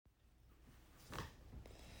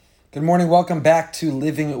Good morning. Welcome back to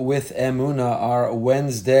Living with Emunah, our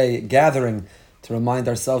Wednesday gathering to remind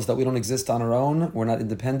ourselves that we don't exist on our own. We're not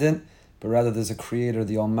independent, but rather there's a Creator,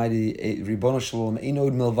 the Almighty, Ribono Shel Olam, Ein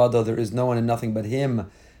Od Milvado. There is no one and nothing but Him,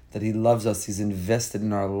 that He loves us, He's invested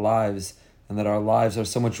in our lives, and that our lives are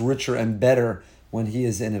so much richer and better when He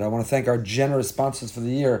is in it. I want to thank our generous sponsors for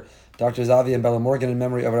the year, Dr. Zavi and Bella Morgan, in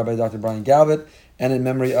memory of Rabbi Dr. Brian Galvin, and in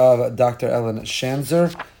memory of Dr. Ellen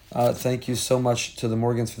Shanzer. Thank you so much to the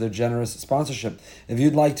Morgans for their generous sponsorship. If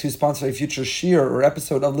you'd like to sponsor a future shiur or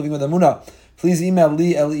episode of Living with Emunah, please email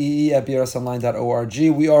lee, at brsonline.org.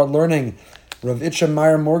 We are learning Rav Itcha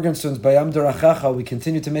Meyer Morgenstern's Bayam Derachacha. We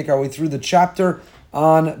continue to make our way through the chapter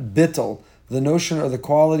on bittul, the notion or the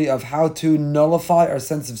quality of how to nullify our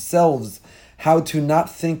sense of selves, how to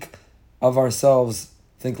not think of ourselves,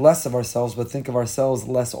 think less of ourselves, but think of ourselves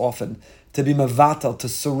less often, to be mavatal, to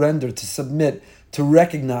surrender, to submit, to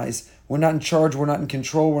recognize we're not in charge, we're not in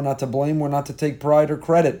control, we're not to blame, we're not to take pride or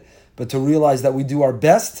credit, but to realize that we do our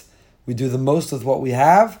best, we do the most with what we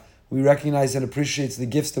have, we recognize and appreciate the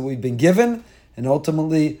gifts that we've been given, and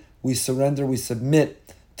ultimately we surrender, we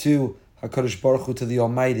submit to HaKadosh Baruch Hu, to the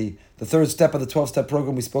Almighty. The third step of the 12-step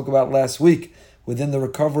program we spoke about last week, within the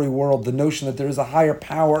recovery world, the notion that there is a higher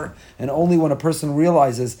power, and only when a person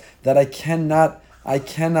realizes that I cannot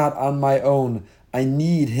on my own, I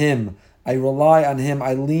need Him, I rely on Him,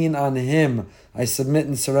 I lean on Him, I submit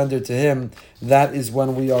and surrender to Him, that is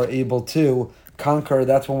when we are able to conquer,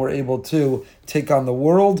 that's when we're able to take on the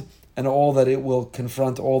world and all that it will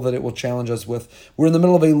confront, all that it will challenge us with. We're in the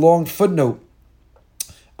middle of a long footnote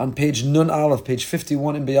on page Nun Aleph, page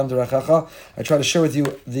 51 in Bayam Derachacha. I try to share with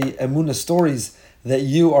you the Emunah stories that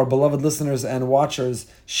you, our beloved listeners and watchers,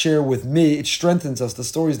 share with me. It strengthens us, the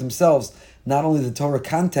stories themselves, not only the Torah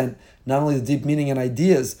content, not only the deep meaning and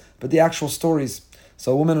ideas, but the actual stories.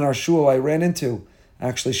 So a woman in our shul I ran into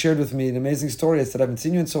actually shared with me an amazing story. I said, I haven't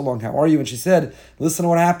seen you in so long. How are you? And she said, listen to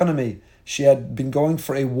what happened to me. She had been going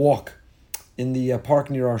for a walk in the park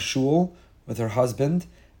near our shul with her husband,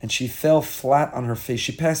 and she fell flat on her face.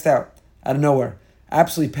 She passed out of nowhere.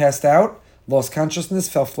 Absolutely passed out, lost consciousness,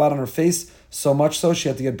 fell flat on her face, so much so she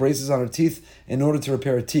had to get braces on her teeth in order to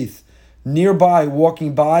repair her teeth. Nearby,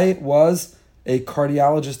 walking by, was a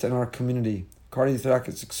cardiologist in our community,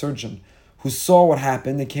 cardiothoracic surgeon, who saw what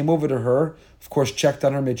happened and came over to her, of course checked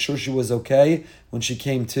on her, made sure she was okay when she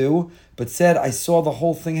came to, but said, I saw the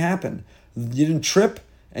whole thing happen. You didn't trip,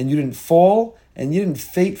 and you didn't fall, and you didn't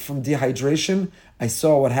faint from dehydration. I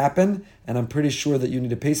saw what happened, and I'm pretty sure that you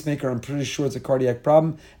need a pacemaker. I'm pretty sure it's a cardiac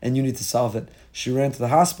problem, and you need to solve it. She ran to the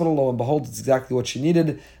hospital. Lo and behold, it's exactly what she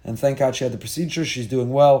needed, and thank God she had the procedure. She's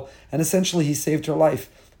doing well, and essentially he saved her life.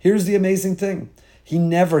 Here's the amazing thing. He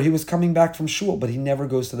was coming back from shul, but he never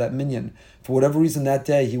goes to that minyan. For whatever reason that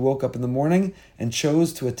day, he woke up in the morning and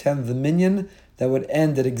chose to attend the minyan that would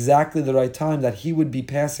end at exactly the right time that he would be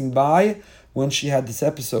passing by when she had this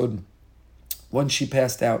episode, when she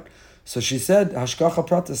passed out. So she said, Hashgacha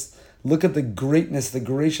Pratis, look at the greatness, the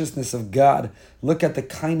graciousness of God. Look at the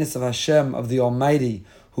kindness of Hashem, of the Almighty,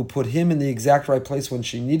 who put him in the exact right place when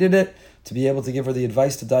she needed it, to be able to give her the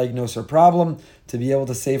advice to diagnose her problem, to be able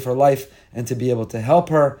to save her life, and to be able to help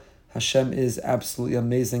her. Hashem is absolutely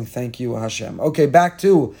amazing. Thank you, Hashem. Okay, back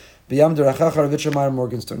to Bayam Derachacha, Rav Itcha Meyer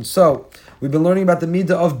Morgenstern. So, we've been learning about the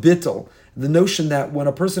midah of bittul, the notion that when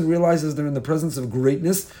a person realizes they're in the presence of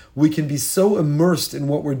greatness, we can be so immersed in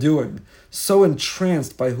what we're doing, so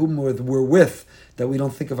entranced by whom we're with, that we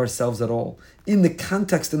don't think of ourselves at all. In the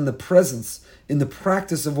context, in the presence, in the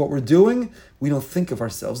practice of what we're doing, we don't think of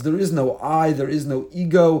ourselves. There is no I, there is no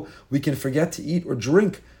ego. We can forget to eat or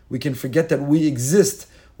drink. We can forget that we exist.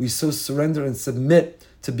 We so surrender and submit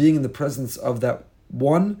to being in the presence of that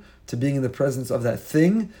one, to being in the presence of that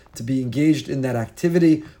thing, to be engaged in that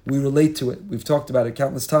activity. We relate to it. We've talked about it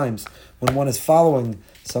countless times. When one is following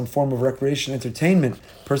some form of recreation entertainment,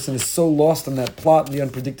 a person is so lost in that plot and the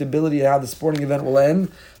unpredictability of how the sporting event will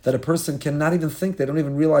end that a person cannot even think, they don't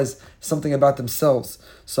even realize something about themselves.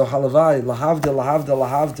 So halavai, lahavdil, lahavdil,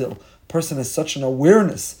 lahavdil. Person has such an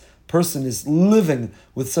awareness. Person is living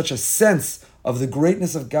with such a sense of the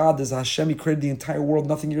greatness of God. As Hashem, He created the entire world.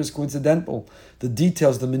 Nothing here is coincidental. The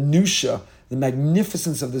details, the minutiae, the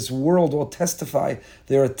magnificence of this world all testify.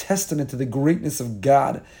 They are a testament to the greatness of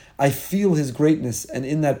God. I feel His greatness, and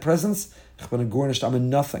in that presence, I'm a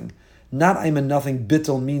nothing. Not I'm a nothing.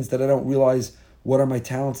 Bittul means that I don't realize what are my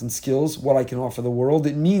talents and skills, what I can offer the world.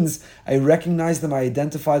 It means I recognize them, I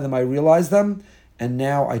identify them, I realize them, and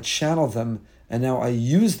now I channel them, and now I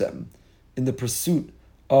use them in the pursuit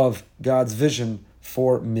of God's vision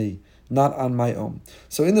for me, not on my own.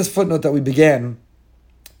 So in this footnote that we began,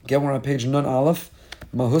 again we're on page Nun Aleph,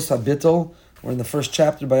 Mahus HaBittul. We're in the first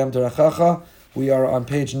chapter by Yom Terachacha. We are on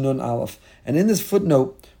page Nun Aleph. And in this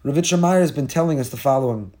footnote, Rav Yitzchak Meyer has been telling us the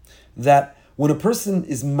following, that when a person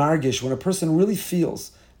is margish, when a person really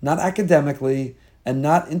feels, not academically and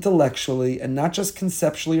not intellectually and not just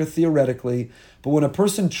conceptually or theoretically, but when a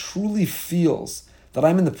person truly feels that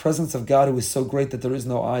I'm in the presence of God who is so great that there is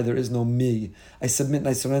no I, there is no me, I submit and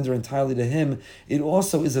I surrender entirely to Him, it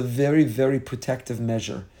also is a very, very protective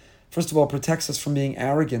measure. First of all, it protects us from being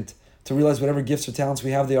arrogant, to realize whatever gifts or talents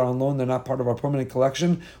we have, they are on loan, they're not part of our permanent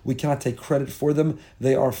collection. We cannot take credit for them.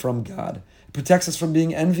 They are from God. It protects us from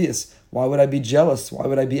being envious. Why would I be jealous? Why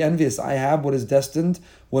would I be envious? I have what is destined,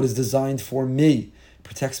 what is designed for me. It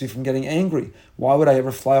protects me from getting angry. Why would I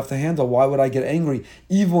ever fly off the handle? Why would I get angry?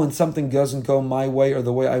 Even when something doesn't go my way or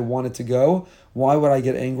the way I want it to go, why would I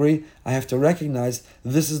get angry? I have to recognize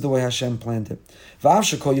this is the way Hashem planned it.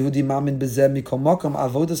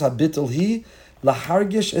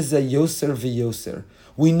 Lahargish is a yoser v'yoser.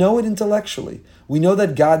 We know it intellectually. We know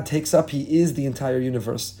that God takes up, He is the entire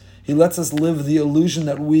universe. He lets us live the illusion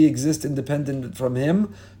that we exist independent from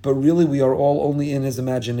Him, but really we are all only in His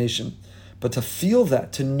imagination. But to feel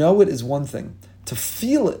that, to know it is one thing. To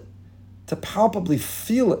feel it, to palpably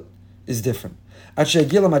feel it, is different. To get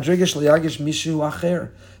to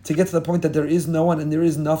the point that there is no one and there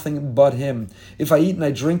is nothing but Him. If I eat and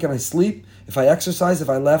I drink and I sleep, if I exercise, if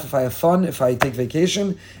I laugh, if I have fun, if I take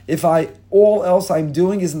vacation, all else I'm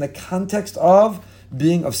doing is in the context of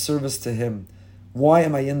being of service to Him. Why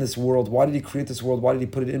am I in this world? Why did He create this world? Why did He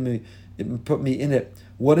put it in me? Put me in it?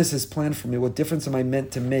 What is His plan for me? What difference am I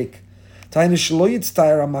meant to make? A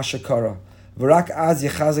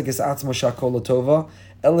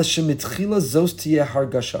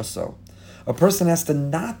person has to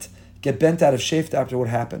not get bent out of shape after what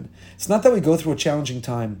happened. It's not that we go through a challenging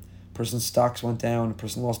time. A person's stocks went down, a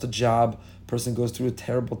person lost a job, a person goes through a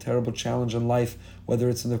terrible, terrible challenge in life, whether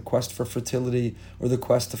it's in the quest for fertility or the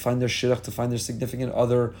quest to find their shidduch, to find their significant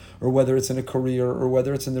other, or whether it's in a career, or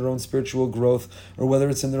whether it's in their own spiritual growth, or whether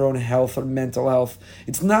it's in their own health or mental health.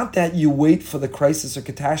 It's not that you wait for the crisis or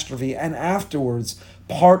catastrophe and afterwards,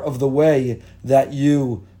 part of the way that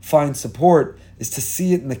you find support is to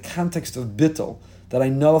see it in the context of bittul, that I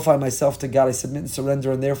nullify myself to God, I submit and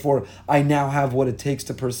surrender, and therefore I now have what it takes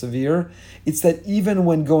to persevere. It's that even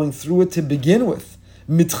when going through it to begin with,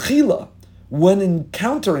 mitchila, when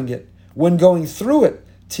encountering it, when going through it,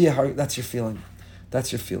 that's your feeling.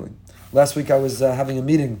 That's your feeling. Last week I was having a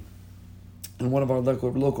meeting in one of our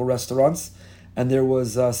local restaurants, and there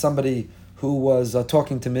was somebody who was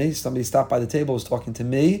talking to me. Somebody stopped by the table, was talking to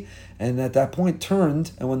me, and at that point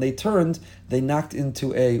turned, and when they turned, they knocked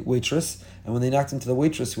into a waitress, and when they knocked into the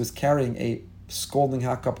waitress who was carrying a scalding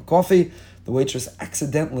hot cup of coffee, the waitress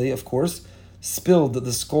accidentally, of course, spilled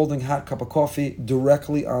the scalding hot cup of coffee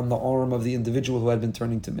directly on the arm of the individual who had been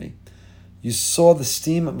turning to me. You saw the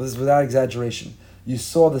steam, this is without exaggeration, you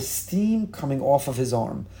saw the steam coming off of his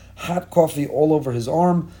arm. Hot coffee all over his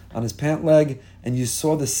arm, on his pant leg, and you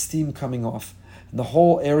saw the steam coming off. And the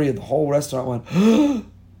whole area, the whole restaurant went,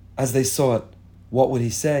 as they saw it. What would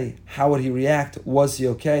he say? How would he react? Was he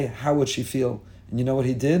okay? How would she feel? And you know what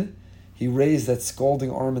he did? He raised that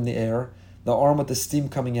scalding arm in the air, the arm with the steam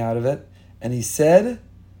coming out of it, and he said,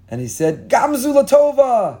 Gamzu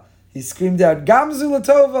Latova! He screamed out, Gamzu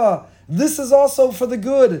Latova! This is also for the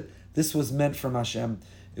good. This was meant from Hashem.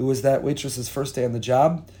 It was that waitress's first day on the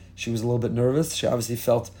job. She was a little bit nervous. She obviously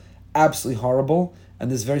felt absolutely horrible.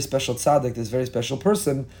 And this very special tzaddik, this very special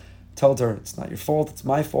person, told her, it's not your fault, it's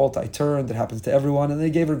my fault, I turned, it happens to everyone. And they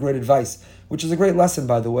gave her great advice, which is a great lesson,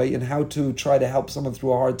 by the way, in how to try to help someone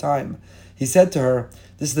through a hard time. He said to her,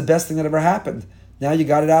 this is the best thing that ever happened. Now you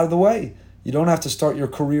got it out of the way. You don't have to start your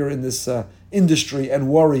career in this industry and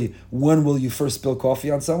worry, when will you first spill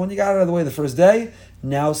coffee on someone? You got it out of the way the first day.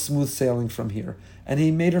 Now smooth sailing from here. And he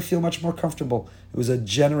made her feel much more comfortable. It was a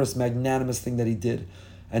generous, magnanimous thing that he did.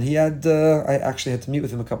 And he had, I actually had to meet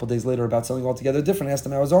with him a couple of days later about something altogether different. I asked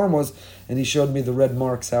him how his arm was, and he showed me the red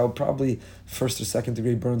marks, how probably first or second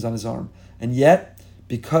degree burns on his arm. And yet,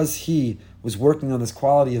 because he was working on this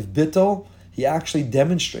quality of bittul, he actually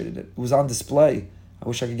demonstrated it. It was on display. I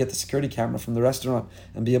wish I could get the security camera from the restaurant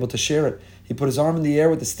and be able to share it. He put his arm in the air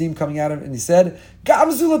with the steam coming out of it, and he said,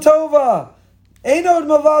 Gamzu Latova! Einod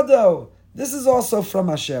Mavado! This is also from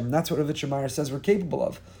Hashem. That's what Rav Yitzchak Meyer says we're capable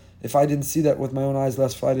of. If I didn't see that with my own eyes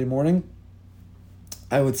last Friday morning,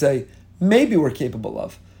 I would say maybe we're capable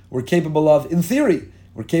of. We're capable of in theory.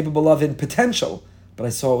 We're capable of in potential. But I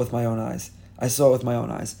saw it with my own eyes.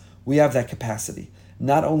 We have that capacity.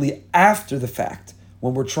 Not only after the fact,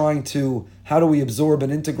 when we're trying to, how do we absorb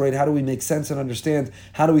and integrate? How do we make sense and understand?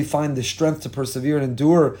 How do we find the strength to persevere and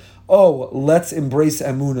endure? Oh, let's embrace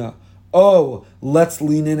Emunah. Oh, let's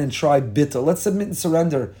lean in and try Bitta. Let's submit and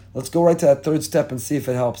surrender. Let's go right to that third step and see if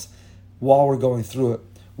it helps while we're going through it.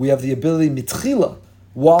 We have the ability, mitchila,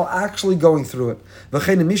 while actually going through it. If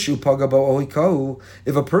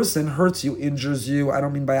a person hurts you, injures you, I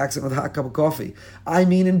don't mean by accident with a hot cup of coffee. I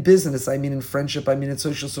mean in business, I mean in friendship, I mean in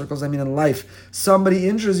social circles, I mean in life. Somebody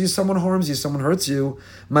injures you, someone harms you, someone hurts you.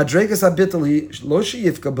 Madregas habitali lo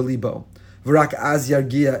sheyifka belibo. It's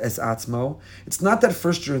not that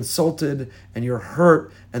first you're insulted and you're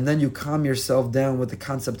hurt and then you calm yourself down with the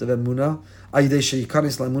concept of emunah.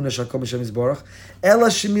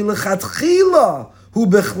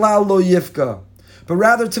 But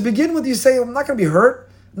rather, to begin with, you say, I'm not going to be hurt,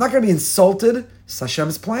 I'm not going to be insulted. It's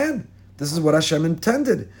Hashem's plan. This is what Hashem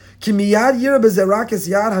intended.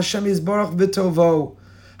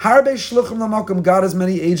 God has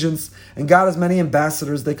many agents and God has many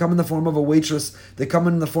ambassadors. They come in the form of a waitress. They come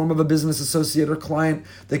in the form of a business associate or client.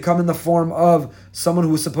 They come in the form of someone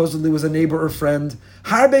who supposedly was a neighbor or friend.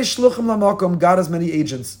 God has many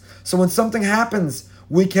agents. So when something happens,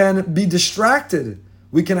 we can be distracted.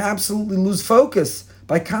 We can absolutely lose focus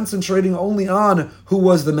by concentrating only on who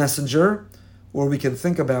was the messenger, or we can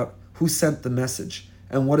think about who sent the message.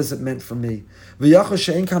 And what has it meant for me?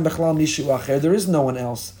 There is no one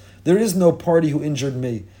else. There is no party who injured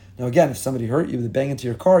me. Now again, if somebody hurt you, they bang into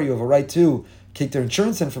your car, you have a right to take their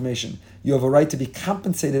insurance information. You have a right to be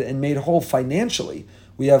compensated and made whole financially.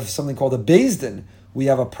 We have something called a Beis Din. We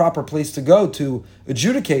have a proper place to go to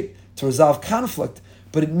adjudicate, to resolve conflict.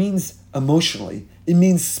 But it means emotionally. It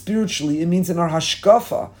means spiritually. It means in our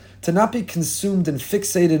hashkafa. To not be consumed and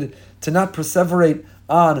fixated, to not perseverate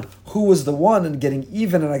on who was the one and getting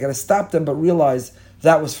even and I got to stop them, but realize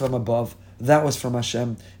that was from above. That was from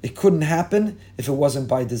Hashem. It couldn't happen if it wasn't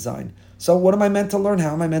by design. So what am I meant to learn?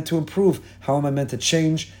 How am I meant to improve? How am I meant to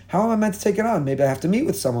change? How am I meant to take it on? Maybe I have to meet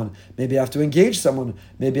with someone. Maybe I have to engage someone.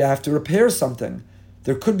 Maybe I have to repair something.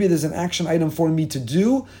 There's an action item for me to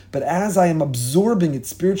do, but as I am absorbing it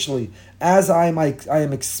spiritually, as I am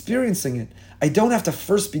experiencing it, I don't have to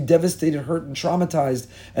first be devastated, hurt, and traumatized,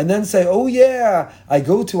 and then say, oh yeah, I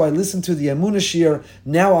listen to the Emunah Shir,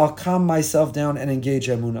 now I'll calm myself down and engage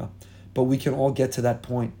Emunah. But we can all get to that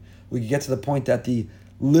point. We can get to the point that the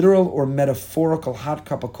literal or metaphorical hot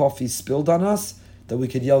cup of coffee spilled on us, that we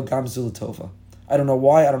could yell Gamzu L'Tova. I don't know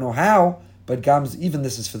why, I don't know how, but even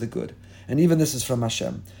this is for the good. And even this is from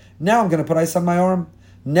Hashem. Now I'm going to put ice on my arm.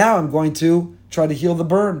 Now I'm going to try to heal the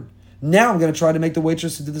burn. Now I'm going to try to make the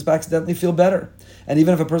waitress who did this by accidentally feel better. And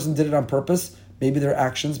even if a person did it on purpose, maybe there are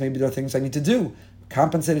actions, maybe there are things I need to do.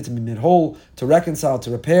 Compensated, to be made whole, to reconcile,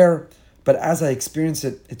 to repair. But as I experience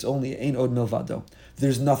it, it's only Ein Od Milvado.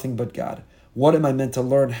 There's nothing but God. What am I meant to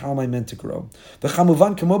learn? How am I meant to grow? Just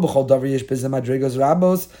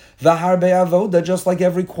like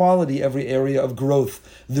every quality, every area of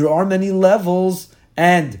growth, there are many levels,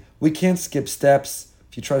 and we can't skip steps.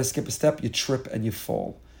 If you try to skip a step, you trip and you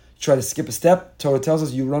fall. You try to skip a step, Torah tells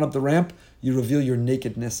us you run up the ramp, you reveal your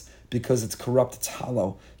nakedness because it's corrupt, it's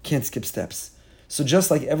hollow. Can't skip steps. So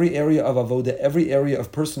just like every area of avodah, every area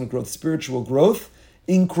of personal growth, spiritual growth,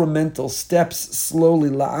 incremental steps, slowly,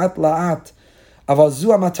 la'at, la'at. Avazu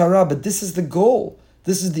amatara, but this is the goal.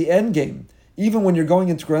 This is the end game. Even when you're going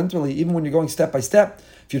incrementally, even when you're going step by step,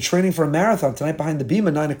 if you're training for a marathon tonight behind the beam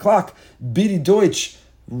at 9 o'clock, Bidi Deutsch,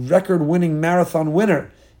 record-winning marathon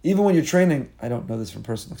winner. Even when you're training, I don't know this from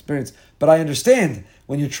personal experience, but I understand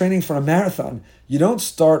when you're training for a marathon, you don't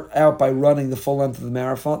start out by running the full length of the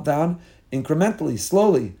marathon down incrementally,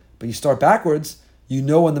 slowly, but you start backwards. You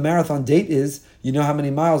know when the marathon date is, you know how many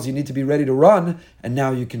miles you need to be ready to run, and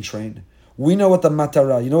now you can train. We know what the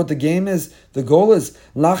matara, you know what the game is? The goal is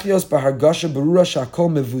lachios b'hargasha berura shakol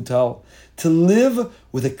mevutal, to live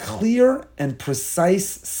with a clear and precise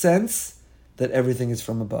sense that everything is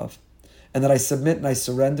from above. And that I submit and I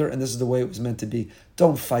surrender, and this is the way it was meant to be.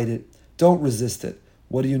 Don't fight it. Don't resist it.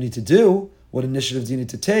 What do you need to do? What initiatives do you need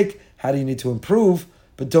to take? How do you need to improve?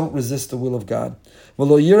 But don't resist the will of God.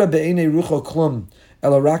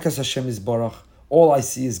 All I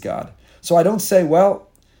see is God. So I don't say, well,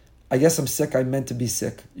 I guess I'm sick, I'm meant to be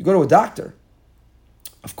sick. You go to a doctor.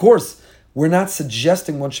 Of course, we're not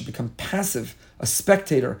suggesting one should become passive, a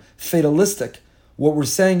spectator, fatalistic. What we're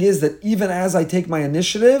saying is that even as I take my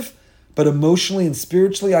initiative, but emotionally and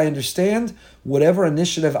spiritually, I understand whatever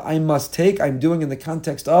initiative I must take, I'm doing in the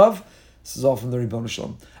context of, this is all from the Ribbono Shel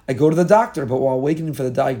Olam. I go to the doctor, but while waiting for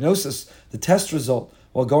the diagnosis, the test result,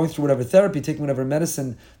 while going through whatever therapy, taking whatever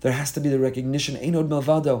medicine, there has to be the recognition, Einod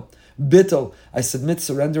Melvado, Bittel, I submit,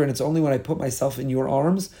 surrender, and it's only when I put myself in your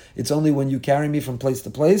arms, it's only when you carry me from place to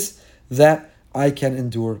place, that I can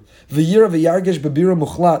endure. V'yira v'yargesh bebira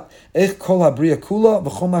muchlat, ech kol habriya kula,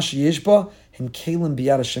 v'chol ma sheyesh ba, him kelim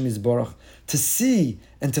biyad Hashem yizbarach. To see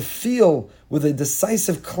and to feel with a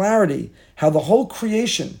decisive clarity how the whole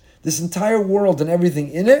creation, this entire world and everything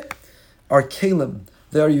in it, are kelim.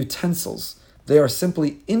 They are utensils. They are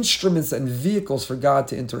simply instruments and vehicles for God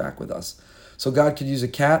to interact with us. So God could use a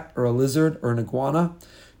cat or a lizard or an iguana.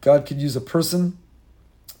 God could use a person.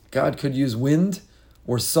 God could use wind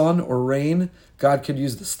or sun or rain. God could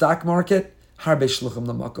use the stock market. Harbe shluchim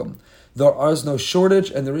lamakom. There is no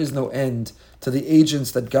shortage and there is no end to the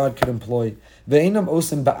agents that God could employ. Ve'enam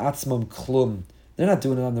osim ba'atzmam klum. They're not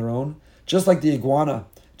doing it on their own. Just like the iguana,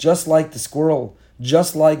 just like the squirrel,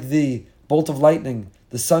 just like the bolt of lightning,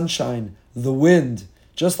 the sunshine, the wind,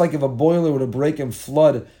 just like if a boiler were to break and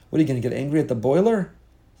flood, what are you going to get angry at the boiler?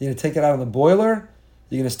 You're going to take it out on the boiler?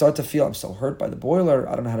 You're going to start to feel, I'm so hurt by the boiler,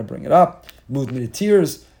 I don't know how to bring it up. It moved me to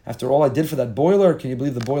tears. After all I did for that boiler, can you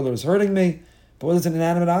believe the boiler is hurting me? Boiler's an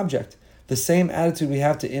inanimate object. The same attitude we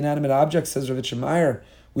have to inanimate objects, says Rav Meyer,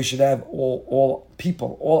 we should have all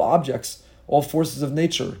people, all objects, all forces of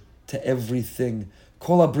nature, to everything.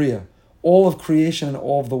 Kol Abriya, all of creation and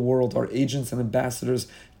all of the world are agents and ambassadors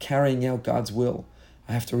carrying out God's will.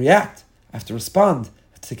 I have to react. I have to respond.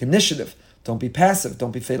 I have to take initiative. Don't be passive.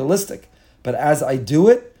 Don't be fatalistic. But as I do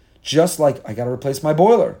it, just like I got to replace my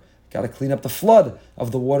boiler, got to clean up the flood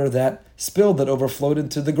of the water that spilled, that overflowed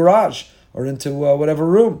into the garage or into whatever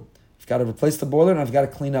room. I've got to replace the boiler and I've got to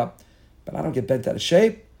clean up. But I don't get bent out of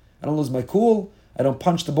shape. I don't lose my cool. I don't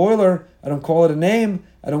punch the boiler. I don't call it a name.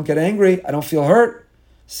 I don't get angry. I don't feel hurt.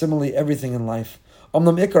 Similarly, everything in life.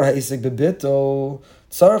 Omnam ikar ha'isik bebito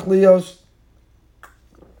tzarich liyos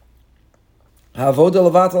ha'avoda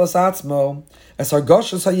levatal es atzmo es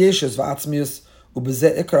hargoshas ha'yeshes v'atzmius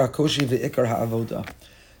ubezeh ikar ha'koshi ve'ikar ha'avoda.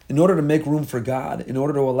 In order to make room for God, in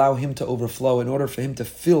order to allow Him to overflow, in order for Him to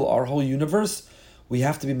fill our whole universe, we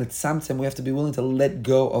have to be mitzamtzem, we have to be willing to let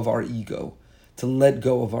go of our ego. To let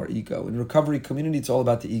go of our ego. In recovery community, it's all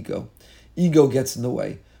about the ego. Ego gets in the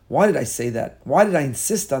way. Why did I say that? Why did I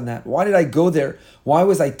insist on that? Why did I go there? Why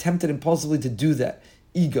was I tempted impulsively to do that?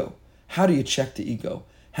 Ego. How do you check the ego?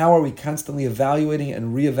 How are we constantly evaluating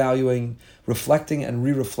and reevaluating, reflecting and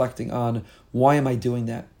re-reflecting on why am I doing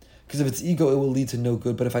that? Because if it's ego, it will lead to no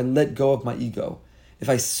good. But if I let go of my ego, if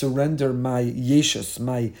I surrender my yeshus,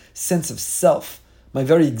 my sense of self, my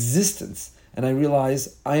very existence, and I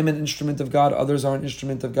realize I am an instrument of God, others are an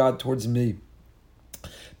instrument of God towards me.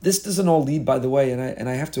 This doesn't all lead, by the way, and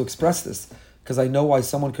I have to express this, because I know why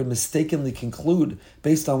someone could mistakenly conclude,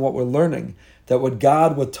 based on what we're learning, that what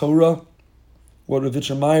God, what Torah, what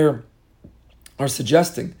Rav Meyer are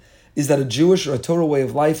suggesting, is that a Jewish or a Torah way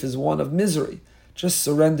of life is one of misery. Just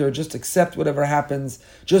surrender, just accept whatever happens,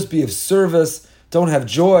 just be of service, don't have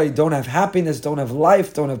joy, don't have happiness, don't have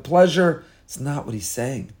life, don't have pleasure. It's not what he's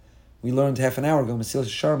saying. We learned half an hour ago, Mesilas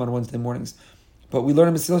Yesharim on Wednesday mornings. But we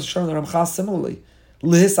learned in Mesilas Yesharim, the Ramchal similarly.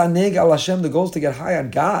 Lihisaneg al Hashem, the goal is to get high on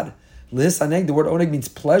God. Lihisaneg, the word oneg means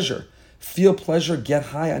pleasure. Feel pleasure, get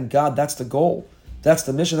high on God. That's the goal. That's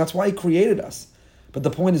the mission. That's why He created us. But the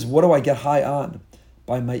point is, what do I get high on?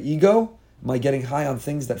 By my ego? Am I getting high on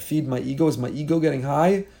things that feed my ego? Is my ego getting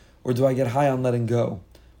high? Or do I get high on letting go?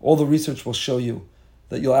 All the research will show you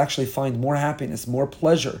that you'll actually find more happiness, more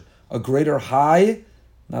pleasure, a greater high,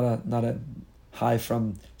 not a high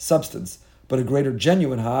from substance, but a greater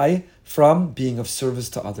genuine high from being of service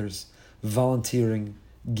to others, volunteering,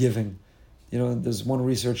 giving. You know, there's one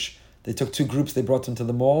research, they took two groups, they brought them to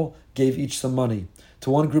the mall, gave each some money. To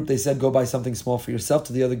one group they said, go buy something small for yourself.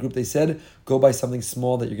 To the other group they said, go buy something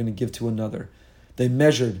small that you're going to give to another. They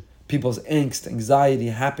measured people's angst, anxiety,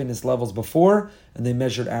 happiness levels before, and they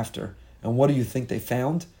measured after. And what do you think they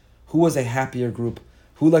found? Who was a happier group?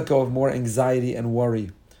 Who let go of more anxiety and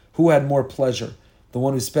worry? Who had more pleasure? The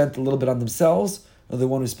one who spent a little bit on themselves, or the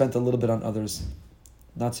one who spent a little bit on others?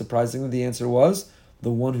 Not surprisingly, the answer was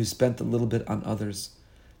the one who spent a little bit on others.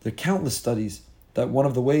 There are countless studies that one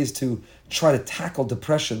of the ways to try to tackle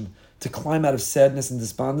depression, to climb out of sadness and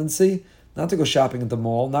despondency, not to go shopping at the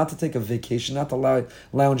mall, not to take a vacation, not to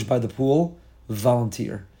lounge by the pool,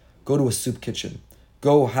 volunteer. Go to a soup kitchen.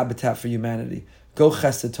 Go Habitat for Humanity. Go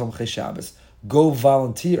Chesed Tomchei Shabbos. Go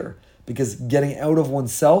volunteer. Because getting out of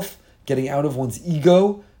oneself, getting out of one's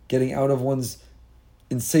ego, getting out of one's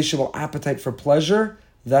insatiable appetite for pleasure,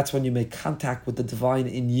 that's when you make contact with the divine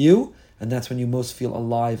in you, and that's when you most feel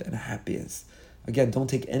alive and happiest. Again, don't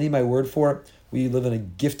take any of my word for it. We live in a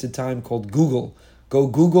gifted time called Google, Go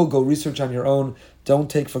Google, go research on your own. Don't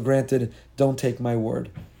take for granted. Don't take my word.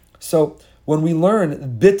 So when we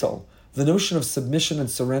learn bittul, the notion of submission and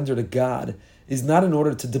surrender to God is not in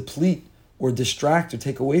order to deplete or distract or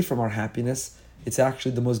take away from our happiness. It's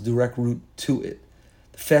actually the most direct route to it.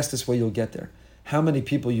 The fastest way you'll get there. How many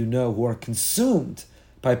people you know who are consumed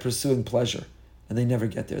by pursuing pleasure and they never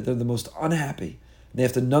get there? They're the most unhappy. They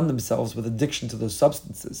have to numb themselves with addiction to those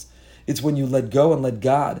substances. It's when you let go and let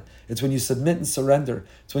God. It's when you submit and surrender.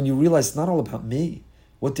 It's when you realize it's not all about me.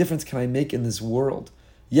 What difference can I make in this world?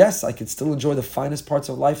 Yes, I could still enjoy the finest parts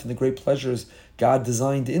of life and the great pleasures God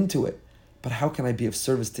designed into it. But how can I be of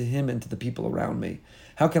service to Him and to the people around me?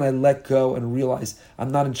 How can I let go and realize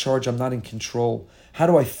I'm not in charge, I'm not in control? How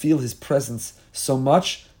do I feel His presence so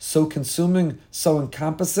much, so consuming, so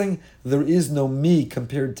encompassing? There is no me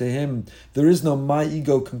compared to Him. There is no my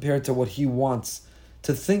ego compared to what He wants.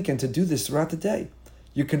 To think and to do this throughout the day.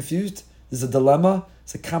 You're confused? There's a dilemma.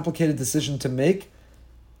 It's a complicated decision to make.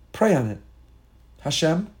 Pray on it.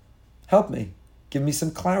 Hashem, help me. Give me some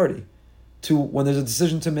clarity. To when there's a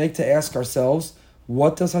decision to make, to ask ourselves,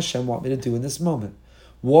 what does Hashem want me to do in this moment?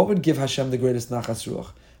 What would give Hashem the greatest nachas ruach?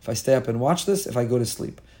 If I stay up and watch this, if I go to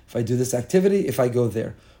sleep, if I do this activity, if I go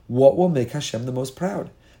there, what will make Hashem the most proud?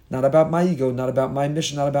 Not about my ego, not about my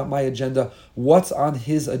mission, not about my agenda. What's on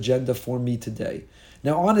His agenda for me today?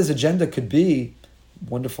 Now, on His agenda could be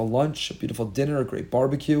wonderful lunch, a beautiful dinner, a great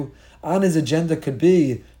barbecue. On His agenda could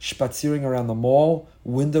be spaziering around the mall,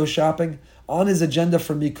 window shopping. On His agenda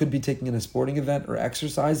for me could be taking in a sporting event or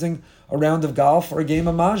exercising, a round of golf or a game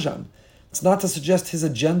of mahjong. It's not to suggest His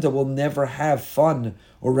agenda will never have fun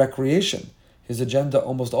or recreation. His agenda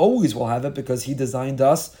almost always will have it because He designed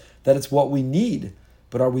us that it's what we need.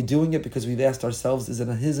 But are we doing it because we've asked ourselves, is it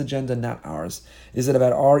on His agenda, not ours? Is it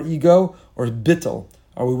about our ego or bittul?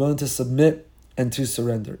 Are we willing to submit and to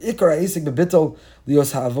surrender? We have to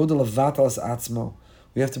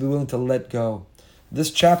be willing to let go.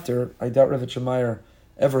 This chapter, I doubt Rav Shemeyer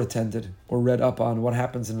ever attended or read up on what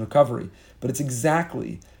happens in recovery. But it's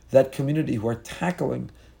exactly that community who are tackling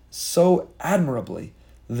so admirably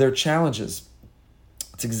their challenges.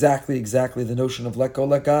 It's exactly the notion of let go,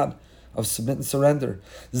 let God, of submit and surrender.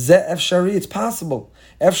 Ze efshari, it's possible.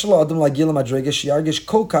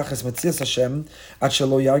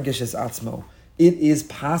 It is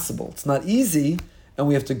possible. It's not easy, and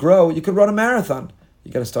we have to grow. You could run a marathon.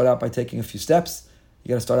 You got to start out by taking a few steps. You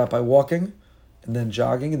got to start out by walking, and then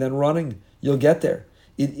jogging, and then running. You'll get there.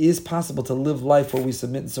 It is possible to live life where we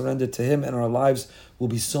submit and surrender to Him, and our lives will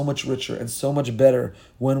be so much richer and so much better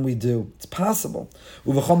when we do. It's possible.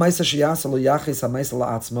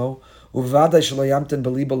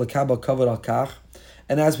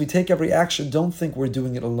 And as we take every action, don't think we're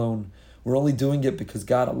doing it alone. We're only doing it because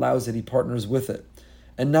God allows it, He partners with it.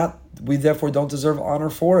 And we therefore don't deserve honor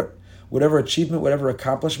for it. Whatever achievement, whatever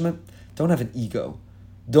accomplishment, don't have an ego.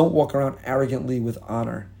 Don't walk around arrogantly with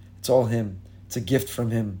honor. It's all Him. It's a gift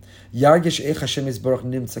from Him. Wow,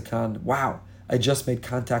 I just made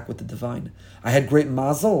contact with the divine. I had great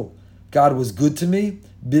mazel. God was good to me.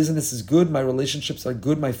 Business is good. My relationships are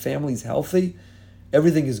good. My family's healthy.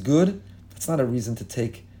 Everything is good. That's not a reason to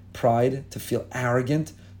take pride, to feel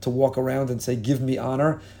arrogant, to walk around and say, give me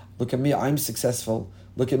honor. Look at me, I'm successful.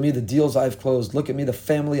 Look at me, the deals I've closed. Look at me, the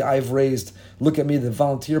family I've raised. Look at me, the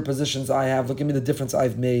volunteer positions I have. Look at me, the difference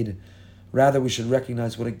I've made. Rather, we should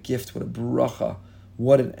recognize what a gift, what a bracha,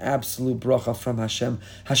 what an absolute bracha from Hashem.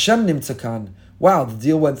 Hashem nimtzakan. Wow, the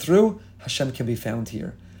deal went through. Hashem can be found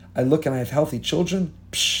here. I look and I have healthy children.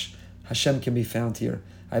 Hashem can be found here.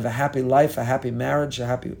 I have a happy life, a happy marriage,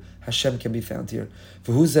 Hashem can be found here.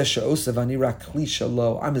 I'm His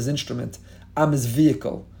instrument. I'm His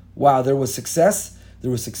vehicle. Wow, there was success.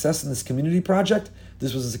 There was success in this community project.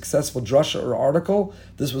 This was a successful drasha or article.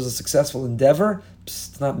 This was a successful endeavor.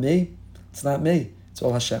 It's not me. It's not me. It's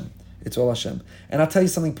all Hashem. It's all Hashem. And I'll tell you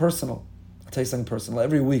something personal.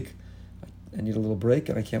 Every week, I need a little break,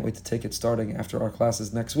 and I can't wait to take it starting after our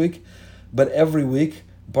classes next week. But every week,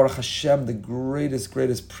 Baruch Hashem, the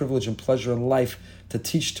greatest privilege and pleasure in life to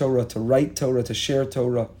teach Torah, to write Torah, to share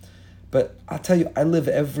Torah. But I'll tell you, I live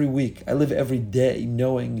every week, I live every day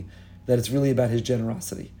knowing that it's really about His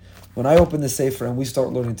generosity. When I open the Sefer and we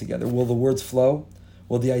start learning together, will the words flow?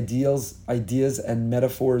 Will the ideas and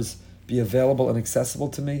metaphors be available and accessible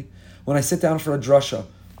to me? When I sit down for a drasha,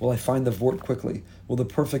 will I find the vort quickly? Will the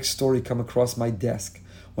perfect story come across my desk?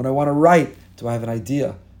 When I want to write, do I have an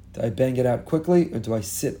idea? Do I bang it out quickly, or do I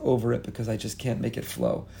sit over it because I just can't make it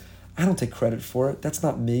flow? I don't take credit for it. That's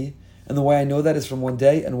not me. And the way I know that is from one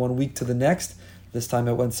day and 1 week to the next. This time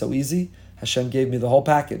it went so easy. Hashem gave me the whole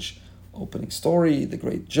package. opening story, the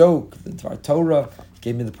great joke, the Dvar Torah,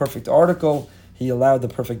 gave me the perfect article. He allowed the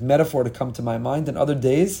perfect metaphor to come to my mind. And other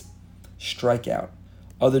days, strike out.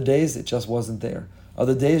 Other days, it just wasn't there.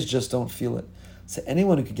 Other days, just don't feel it. So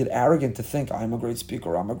anyone who could get arrogant to think, I'm a great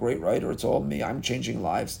speaker, I'm a great writer, it's all me, I'm changing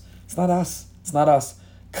lives. It's not us. It's not us.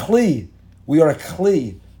 Kli. We are a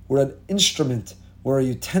kli. We're an instrument. We're a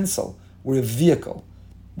utensil. We're a vehicle.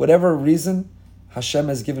 Whatever reason, Hashem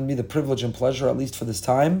has given me the privilege and pleasure, at least for this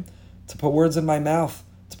time, to put words in my mouth,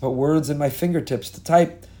 to put words in my fingertips, to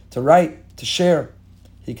type, to write, to share.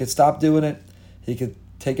 He could stop doing it. He could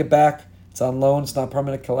take it back. It's on loan. It's not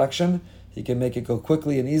permanent collection. He can make it go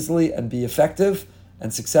quickly and easily and be effective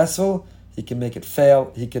and successful. He can make it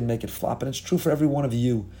fail. He can make it flop. And it's true for every one of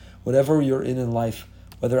you. Whatever you're in life,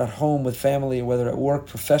 whether at home with family, whether at work,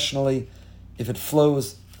 professionally, if it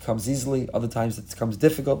flows, it comes easily. Other times it comes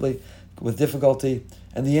with difficulty.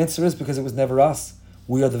 And the answer is because it was never us.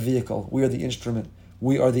 We are the vehicle. We are the instrument.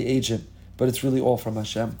 We are the agent. But it's really all from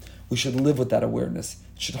Hashem. We should live with that awareness.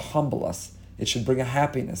 It should humble us. It should bring a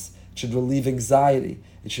happiness. It should relieve anxiety.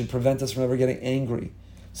 It should prevent us from ever getting angry.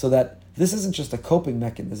 So that this isn't just a coping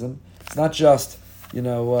mechanism. It's not just,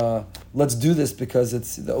 let's do this because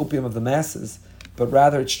it's the opium of the masses. But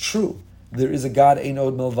rather it's true. There is a God, Ein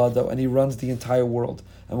Od Milvado, and He runs the entire world.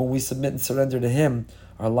 And when we submit and surrender to Him,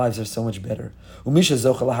 our lives are so much better.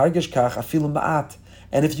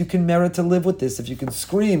 And if you can merit to live with this, if you can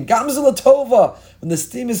scream, Gamzela Tova, when the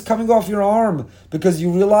steam is coming off your arm, because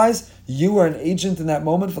you realize you are an agent in that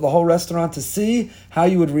moment for the whole restaurant to see how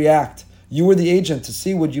you would react. You were the agent to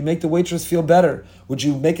see, would you make the waitress feel better? Would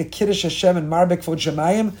you make a Kiddush Hashem and Marbek Kvod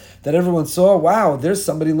Shemayim that everyone saw, wow, there's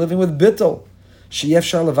somebody living with bittul.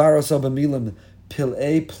 Sheyefshar levaros b'milim,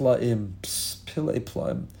 pilei plaim, pilei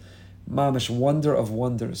plaim. Mamish, wonder of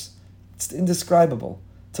wonders. It's indescribable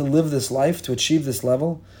to live this life, to achieve this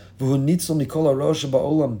level. And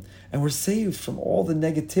we're saved from all the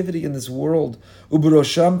negativity in this world.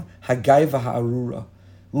 Uberosham hagaiva ha'arura.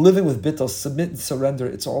 Living with bittul, submit and surrender.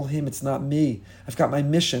 It's all Him, it's not me. I've got my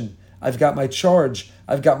mission. I've got my charge.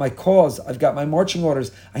 I've got my cause. I've got my marching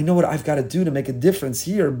orders. I know what I've got to do to make a difference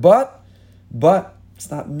here. But it's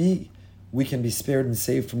not me. We can be spared and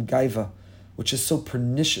saved from gaiva, which is so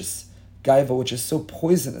pernicious. Gaiva, which is so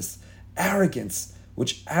poisonous. Arrogance,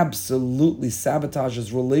 which absolutely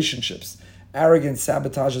sabotages relationships. Arrogance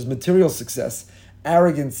sabotages material success.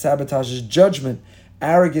 Arrogance sabotages judgment.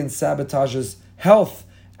 Arrogance sabotages health.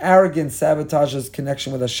 Arrogance sabotages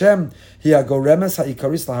connection with Hashem. The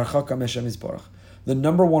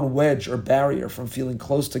number one wedge or barrier from feeling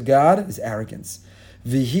close to God is arrogance.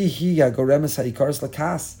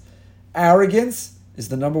 Arrogance is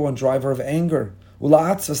the number one driver of anger. And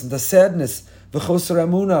the sadness.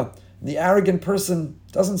 The arrogant person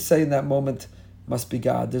doesn't say in that moment, must be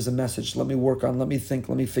God. There's a message. Let me work on, let me think,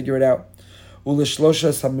 let me figure it out.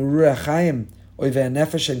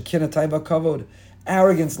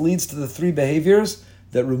 Arrogance leads to the three behaviors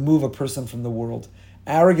that remove a person from the world.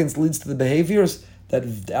 Arrogance leads to the behaviors that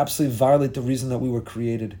absolutely violate the reason that we were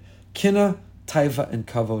created. Kina, taiva, and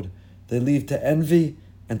kavod. They lead to envy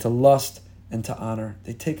and to lust and to honor.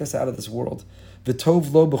 They take us out of this world.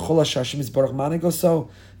 V'tov lo b'chol hashashim yisbarach manigoso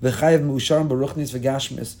v'chayev me'usharim baruchnis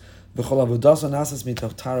v'gashmis v'chol avodas onasas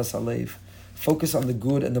mitoch taras alev. Focus on the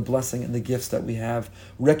good and the blessing and the gifts that we have.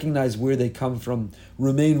 Recognize where they come from.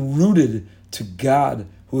 Remain rooted to God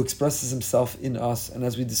who expresses Himself in us. And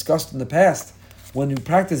as we discussed in the past, when we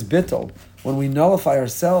practice bittul, when we nullify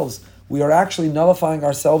ourselves, we are actually nullifying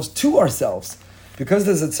ourselves to ourselves. Because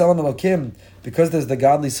there's a Tzelem Elokim, because there's the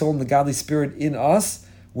godly soul and the godly spirit in us,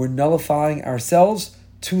 we're nullifying ourselves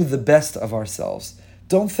to the best of ourselves.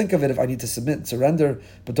 Don't think of it if I need to submit and surrender,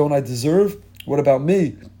 but don't I deserve? What about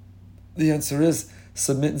me? The answer is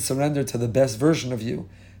submit and surrender to the best version of you,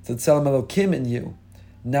 to the Tzelem Elokim in you,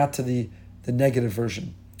 not to the negative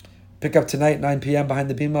version. Pick up tonight, 9 p.m. behind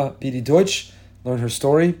the Bima, Bidi Deutsch. Learn her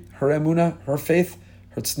story, her emunah, her faith,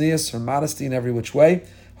 her tznius, her modesty in every which way.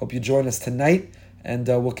 Hope you join us tonight. And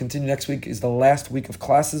we'll continue next week. Is the last week of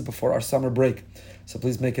classes before our summer break. So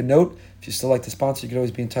please make a note. If you still like to sponsor, you can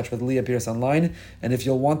always be in touch with Leah Pierce online. And if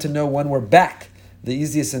you'll want to know when we're back, the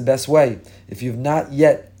easiest and best way, if you've not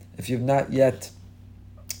yet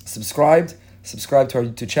subscribe to our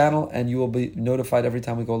YouTube channel, and you will be notified every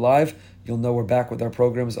time we go live. You'll know we're back with our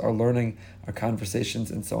programs, our learning, our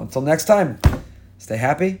conversations, and so on. Until next time, stay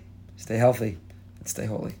happy, stay healthy, and stay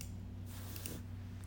holy.